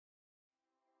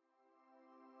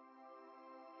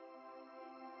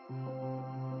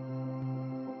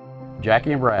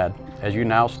Jackie and Brad, as you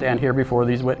now stand here before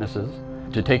these witnesses,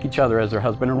 to take each other as their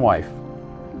husband and wife,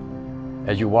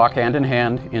 as you walk hand in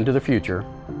hand into the future,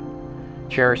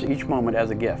 cherish each moment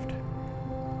as a gift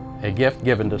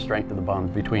given to strengthen the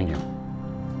bonds between you.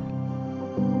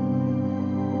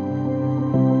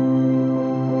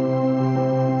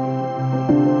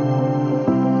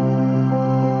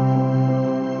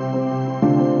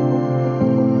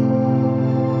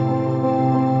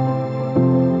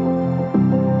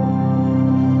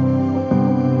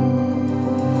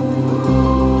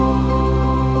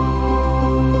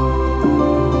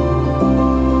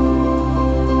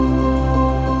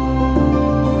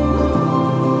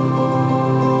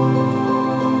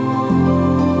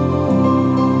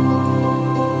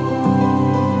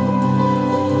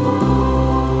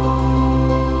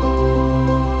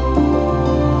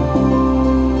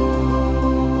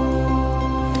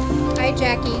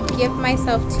 Jackie, give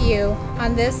myself to you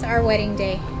on this our wedding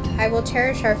day. I will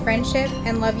cherish our friendship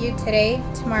and love you today,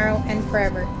 tomorrow, and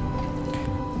forever.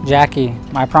 Jackie,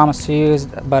 my promise to you is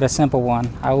but a simple one.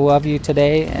 I will love you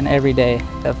today and every day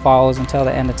that follows until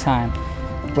the end of time.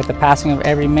 With the passing of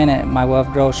every minute, my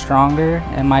love grows stronger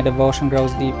and my devotion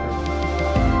grows deeper.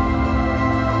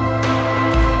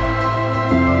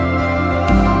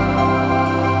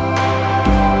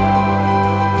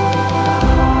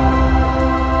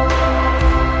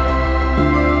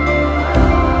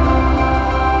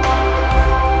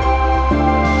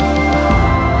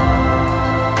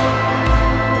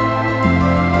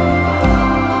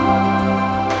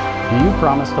 Do you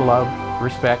promise to love,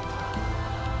 respect,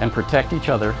 and protect each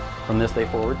other from this day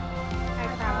forward? I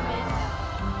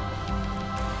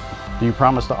promise. Do you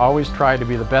promise to always try to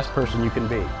be the best person you can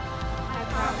be? I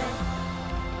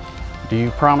promise. Do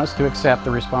you promise to accept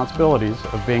the responsibilities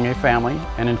of being a family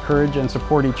and encourage and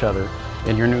support each other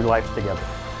in your new life together?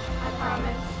 I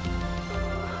promise.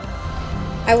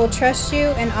 I will trust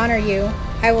you and honor you.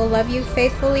 I will love you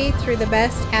faithfully through the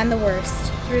best and the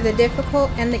worst, through the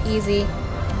difficult and the easy.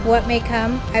 What may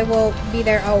come, I will be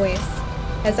there always.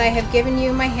 As I have given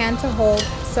you my hand to hold,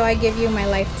 so I give you my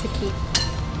life to keep.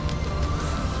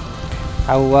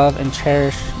 I will love and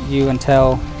cherish you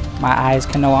until my eyes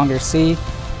can no longer see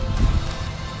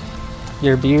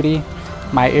your beauty,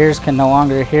 my ears can no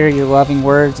longer hear your loving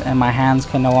words, and my hands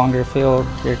can no longer feel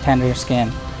your tender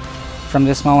skin. From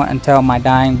this moment until my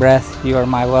dying breath, you are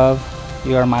my love,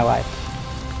 you are my life.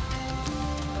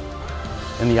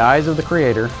 In the eyes of the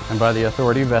Creator and by the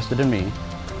authority vested in me,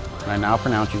 I now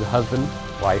pronounce you husband,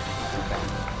 wife, and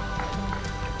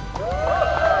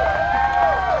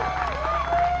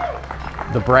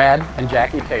family. The Brad and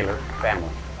Jackie Taylor family.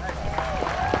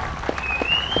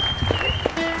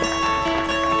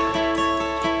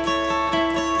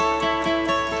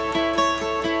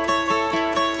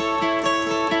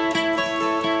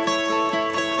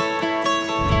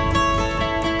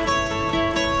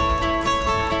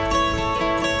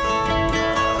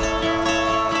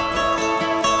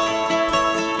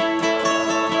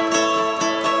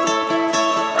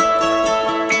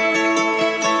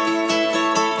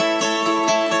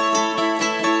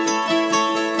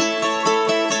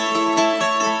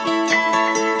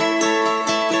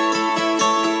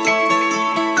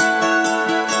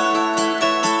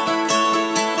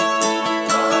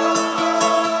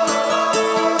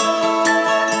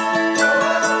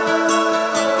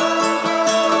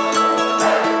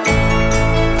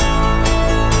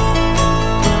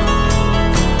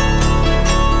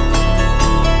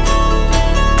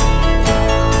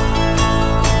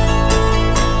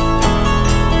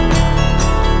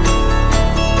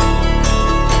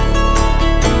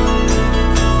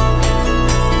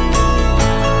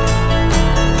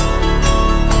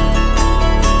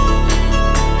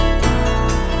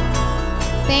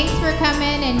 Thanks for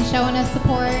coming and showing us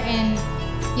support, and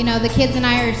you know, the kids and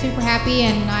I are super happy,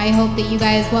 and I hope that you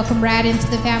guys welcome Brad into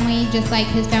the family just like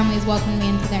his family is welcoming me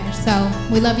into theirs. So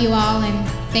we love you all, and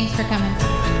thanks for coming.